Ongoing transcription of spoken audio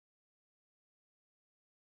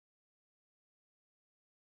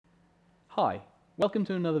Hi, welcome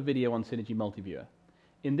to another video on Cinegy Multiviewer.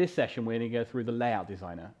 In this session we're going to go through the layout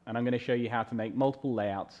designer and I'm going to show you how to make multiple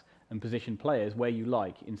layouts and position players where you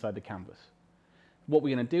like inside the canvas. What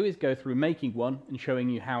we're going to do is go through making one and showing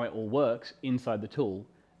you how it all works inside the tool,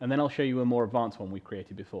 and then I'll show you a more advanced one we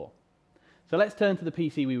created before. So let's turn to the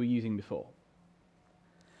PC we were using before.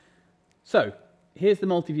 So here's the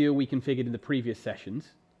multiviewer we configured in the previous sessions.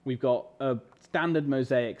 We've got a standard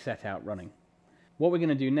mosaic setout running. What we're going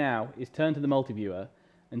to do now is turn to the multiviewer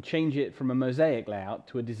and change it from a mosaic layout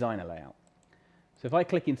to a designer layout. So if I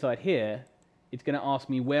click inside here, it's going to ask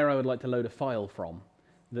me where I would like to load a file from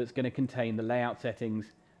that's going to contain the layout settings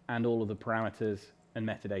and all of the parameters and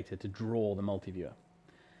metadata to draw the multiviewer.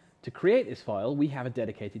 To create this file, we have a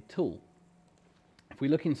dedicated tool. If we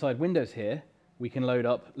look inside Windows here, we can load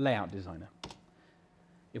up Layout Designer.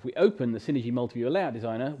 If we open the Cinegy Multiviewer Layout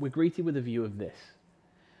Designer, we're greeted with a view of this.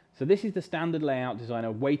 So this is the standard layout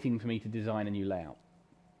designer waiting for me to design a new layout.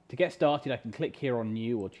 To get started, I can click here on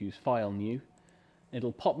New or choose File New.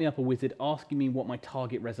 It'll pop me up a wizard asking me what my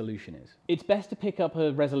target resolution is. It's best to pick up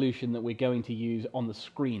a resolution that we're going to use on the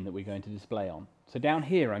screen that we're going to display on. So down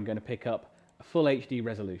here I'm going to pick up a full HD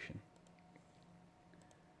resolution.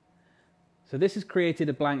 So this has created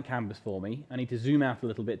a blank canvas for me. I need to zoom out a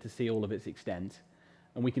little bit to see all of its extent.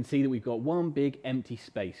 And we can see that we've got one big empty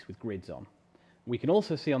space with grids on. We can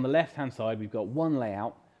also see on the left-hand side we've got one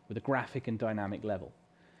layout with a graphic and dynamic level.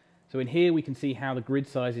 So in here we can see how the grid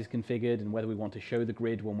size is configured and whether we want to show the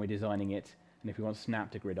grid when we're designing it, and if we want to snap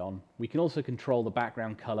to grid on. We can also control the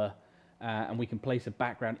background color and we can place a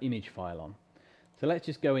background image file on. So let's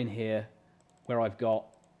just go in here where I've got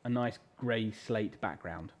a nice grey slate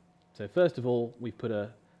background. So first of all we've put a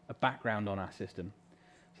background on our system.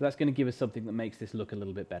 So that's going to give us something that makes this look a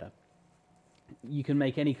little bit better. You can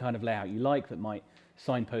make any kind of layout you like that might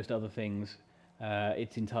signpost other things.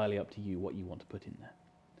 It's entirely up to you what you want to put in there.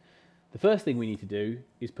 The first thing we need to do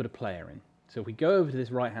is put a player in. So if we go over to this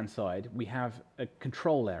right hand side, we have a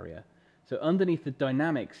control area. So underneath the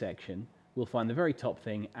dynamic section, we'll find the very top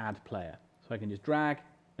thing, add player. So I can just drag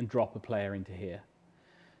and drop a player into here.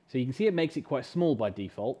 So you can see it makes it quite small by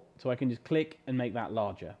default. So I can just click and make that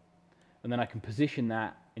larger. And then I can position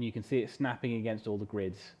that and you can see it snapping against all the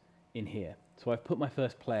grids in here. So I've put my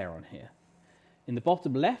first player on here. In the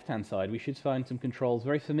bottom left-hand side, we should find some controls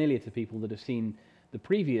very familiar to people that have seen the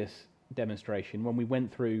previous demonstration when we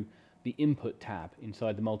went through the input tab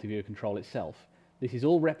inside the multiviewer control itself. This is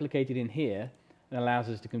all replicated in here and allows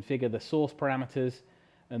us to configure the source parameters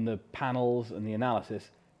and the panels and the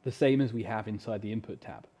analysis the same as we have inside the input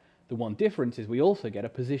tab. The one difference is we also get a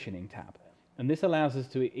positioning tab, and this allows us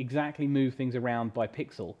to exactly move things around by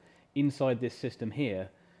pixel inside this system here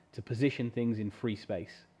to position things in free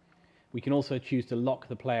space. We can also choose to lock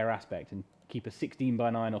the player aspect and keep a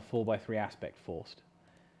 16:9 or 4:3 aspect forced.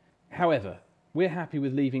 However, we're happy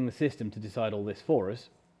with leaving the system to decide all this for us,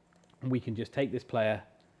 and we can just take this player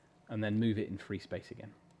and then move it in free space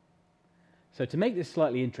again. So to make this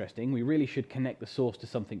slightly interesting, we really should connect the source to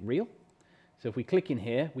something real. So if we click in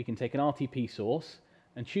here, we can take an RTP source,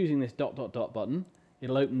 and choosing this ... button,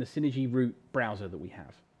 it'll open the Cinegy root browser that we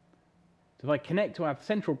have. So if I connect to our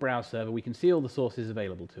central browse server, we can see all the sources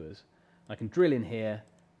available to us. I can drill in here,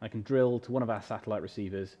 I can drill to one of our satellite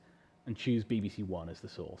receivers and choose BBC One as the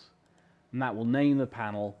source. And that will name the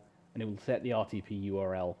panel and it will set the RTP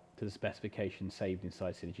URL to the specification saved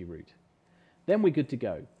inside Cinegy root. Then we're good to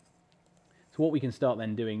go. So what we can start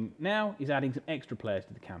then doing now is adding some extra players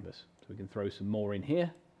to the canvas. So we can throw some more in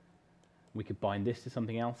here. We could bind this to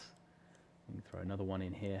something else. We can throw another one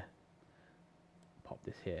in here. Pop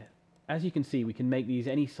this here. As you can see, we can make these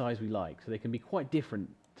any size we like, so they can be quite different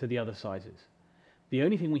to the other sizes. The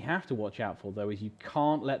only thing we have to watch out for, though, is you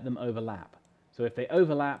can't let them overlap. So if they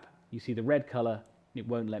overlap, you see the red color, it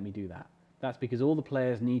won't let me do that. That's because all the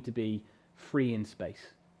players need to be free in space.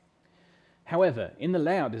 However, in the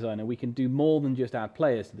layout designer, we can do more than just add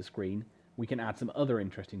players to the screen. We can add some other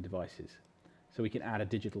interesting devices. So we can add a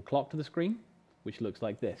digital clock to the screen, which looks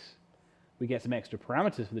like this. We get some extra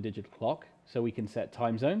parameters for the digital clock, so we can set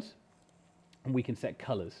time zones, and we can set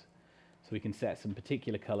colors. So we can set some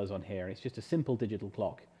particular colors on here. It's just a simple digital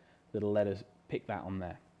clock that'll let us pick that on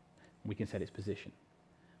there. We can set its position.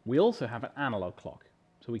 We also have an analog clock.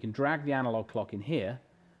 So we can drag the analog clock in here.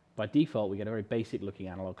 By default, we get a very basic looking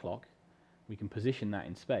analog clock. We can position that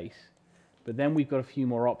in space. But then we've got a few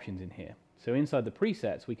more options in here. So inside the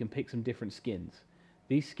presets, we can pick some different skins.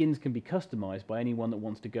 These skins can be customized by anyone that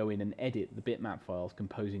wants to go in and edit the bitmap files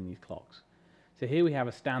composing these clocks. So here we have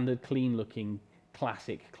a standard, clean looking,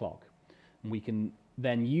 classic clock. And we can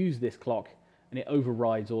then use this clock and it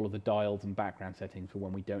overrides all of the dials and background settings for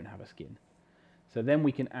when we don't have a skin. So then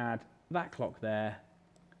we can add that clock there,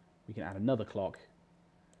 we can add another clock.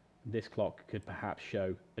 This clock could perhaps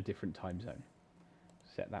show a different time zone.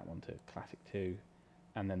 Set that one to classic 2,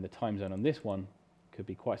 and then the time zone on this one could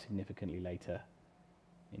be quite significantly later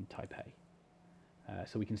in Taipei.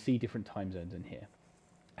 So we can see different time zones in here.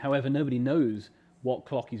 However, nobody knows what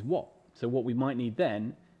clock is what. So what we might need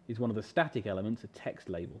then is one of the static elements, a text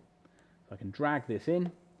label. So I can drag this in,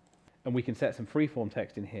 and we can set some freeform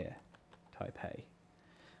text in here, Taipei.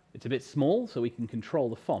 It's a bit small, so we can control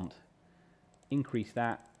the font, increase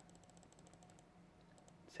that,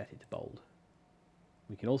 set it to bold.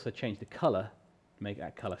 We can also change the color to make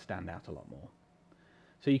that color stand out a lot more.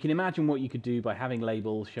 So you can imagine what you could do by having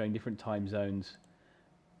labels showing different time zones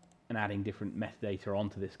and adding different metadata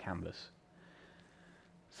onto this canvas.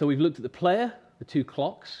 So we've looked at the player, the 2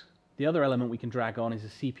 clocks. The other element we can drag on is a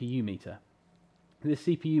CPU meter. This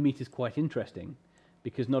CPU meter is quite interesting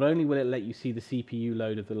because not only will it let you see the CPU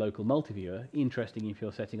load of the local multiviewer, interesting if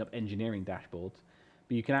you're setting up engineering dashboards,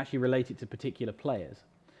 but you can actually relate it to particular players.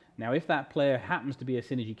 Now, if that player happens to be a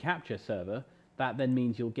Cinegy Capture server, that then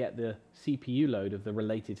means you'll get the CPU load of the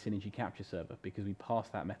related Cinegy Capture server because we pass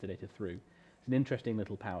that metadata through. It's an interesting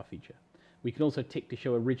little power feature. We can also tick to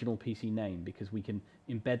show original PC name because we can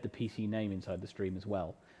embed the PC name inside the stream as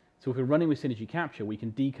well. So if we're running with Cinegy Capture, we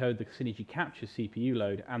can decode the Cinegy Capture CPU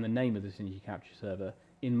load and the name of the Cinegy Capture server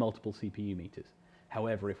in multiple CPU meters.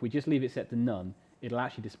 However, if we just leave it set to none, it'll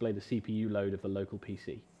actually display the CPU load of the local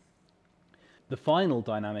PC. The final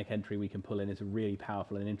dynamic entry we can pull in is a really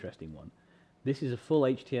powerful and interesting one. This is a full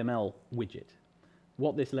HTML widget.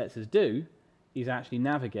 What this lets us do is actually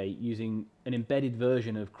navigate using an embedded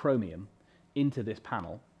version of Chromium into this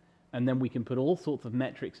panel, and then we can put all sorts of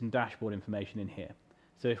metrics and dashboard information in here.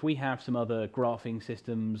 So if we have some other graphing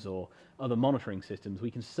systems or other monitoring systems,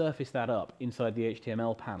 we can surface that up inside the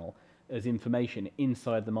HTML panel as information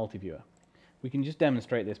inside the multiviewer. We can just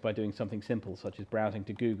demonstrate this by doing something simple, such as browsing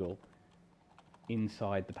to Google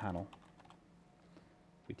inside the panel.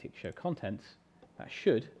 If we tick show contents, that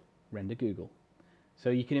should render Google. So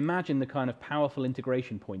you can imagine the kind of powerful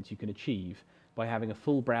integration points you can achieve by having a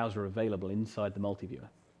full browser available inside the multiviewer.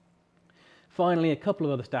 Finally, a couple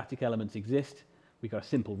of other static elements exist. We've got a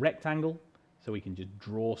simple rectangle, so we can just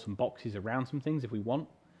draw some boxes around some things if we want.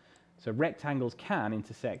 So rectangles can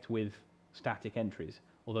intersect with static entries,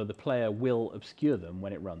 although the player will obscure them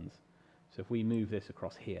when it runs. So if we move this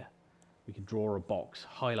across here, we can draw a box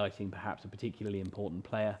highlighting perhaps a particularly important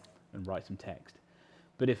player and write some text.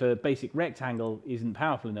 But if a basic rectangle isn't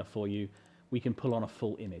powerful enough for you, we can pull on a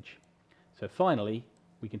full image. So finally,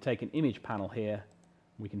 we can take an image panel here,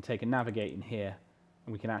 we can take a navigate in here,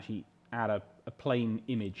 and we can actually add a plain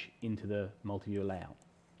image into the multiviewer layout.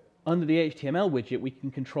 Under the HTML widget, we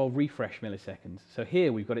can control refresh milliseconds. So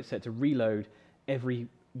here we've got it set to reload every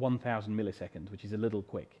 1000 milliseconds, which is a little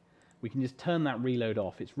quick. We can just turn that reload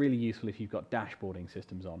off. It's really useful if you've got dashboarding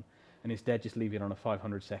systems on, and instead just leave it on a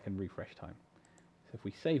 500-second refresh time. So if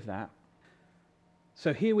we save that.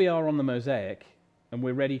 So here we are on the mosaic, and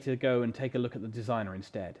we're ready to go and take a look at the designer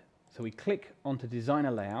instead. So we click onto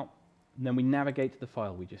designer layout, and then we navigate to the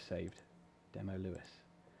file we just saved, Demo Lewis.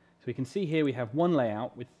 So we can see here we have one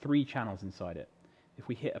layout with 3 channels inside it. If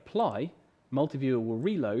we hit apply, multiviewer will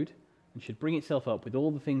reload and should bring itself up with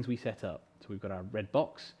all the things we set up. So we've got our red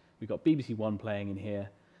box, we've got BBC One playing in here,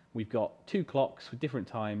 we've got 2 clocks with different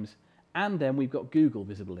times, and then we've got Google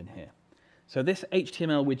visible in here. So this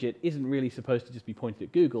HTML widget isn't really supposed to just be pointed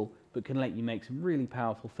at Google, but can let you make some really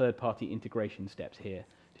powerful third-party integration steps here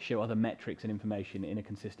to show other metrics and information in a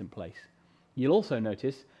consistent place. You'll also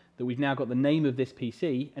notice that we've now got the name of this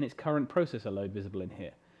PC and its current processor load visible in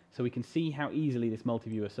here. So we can see how easily this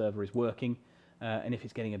multiviewer server is working and if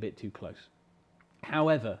it's getting a bit too close.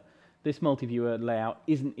 However, this multiviewer layout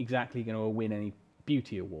isn't exactly going to win any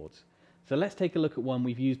beauty awards. So let's take a look at one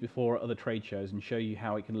we've used before at other trade shows and show you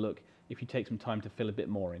how it can look if you take some time to fill a bit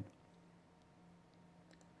more in.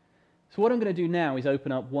 So what I'm going to do now is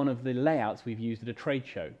open up one of the layouts we've used at a trade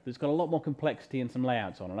show that's got a lot more complexity and some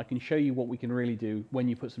layouts on, and I can show you what we can really do when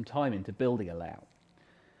you put some time into building a layout.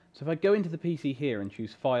 So if I go into the PC here and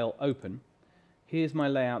choose File, Open, here's my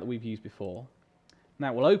layout that we've used before.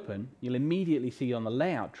 Now it will open, you'll immediately see on the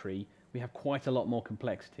layout tree we have quite a lot more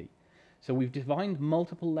complexity. So we've defined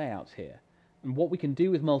multiple layouts here, and what we can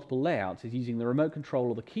do with multiple layouts is using the remote control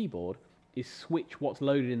or the keyboard is switch what's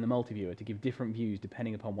loaded in the multiviewer to give different views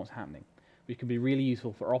depending upon what's happening, which can be really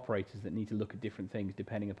useful for operators that need to look at different things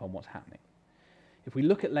depending upon what's happening. If we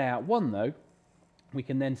look at layout 1 though, we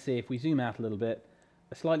can then see, if we zoom out a little bit,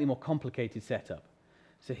 a slightly more complicated setup.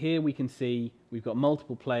 So here we can see we've got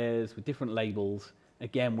multiple players with different labels.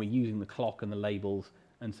 Again, we're using the clock and the labels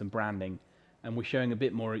and some branding, and we're showing a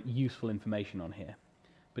bit more useful information on here.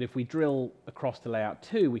 But if we drill across to layout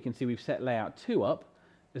 2, we can see we've set layout 2 up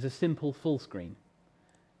as a simple full screen.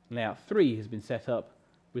 Layout 3 has been set up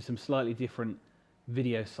with some slightly different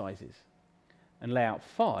video sizes. And layout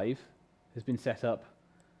 5 has been set up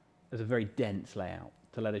as a very dense layout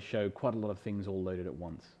to let us show quite a lot of things all loaded at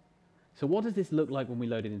once. So what does this look like when we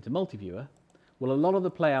load it into Multiviewer? Well, a lot of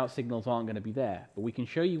the playout signals aren't going to be there, but we can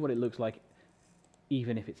show you what it looks like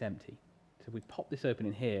even if it's empty. So if we pop this open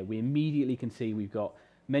in here, we immediately can see we've got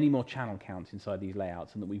many more channel counts inside these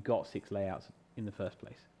layouts and that we've got 6 layouts in the first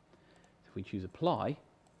place. So if we choose apply,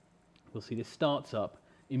 we'll see this starts up.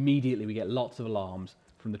 Immediately we get lots of alarms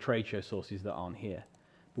from the trade show sources that aren't here.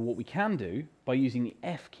 But what we can do by using the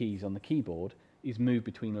F keys on the keyboard is move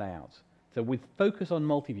between layouts. So with focus on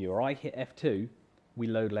Multiviewer, I hit F2, we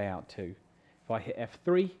load layout 2. If I hit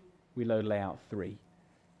F3, we load layout 3.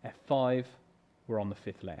 F5, we're on the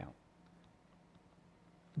 5th layout.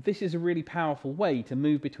 This is a really powerful way to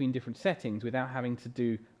move between different settings without having to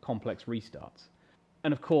do complex restarts.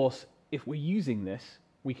 And of course, if we're using this,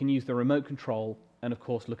 we can use the remote control and of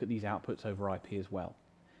course look at these outputs over IP as well,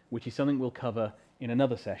 which is something we'll cover in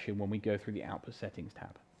another session when we go through the Output Settings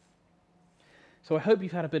tab. So I hope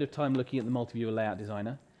you've had a bit of time looking at the Multiviewer Layout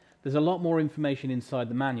Designer. There's a lot more information inside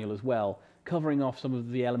the manual as well, covering off some of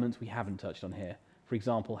the elements we haven't touched on here. For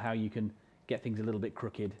example, how you can get things a little bit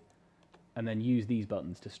crooked and then use these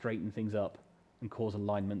buttons to straighten things up and cause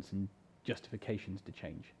alignments and justifications to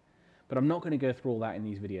change. But I'm not going to go through all that in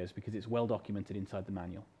these videos because it's well documented inside the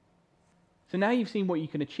manual. So now you've seen what you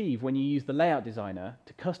can achieve when you use the Layout Designer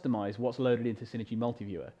to customize what's loaded into Cinegy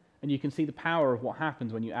Multiviewer, and you can see the power of what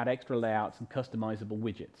happens when you add extra layouts and customizable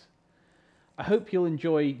widgets. I hope you'll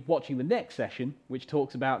enjoy watching the next session, which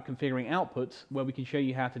talks about configuring outputs, where we can show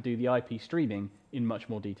you how to do the IP streaming in much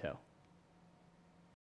more detail.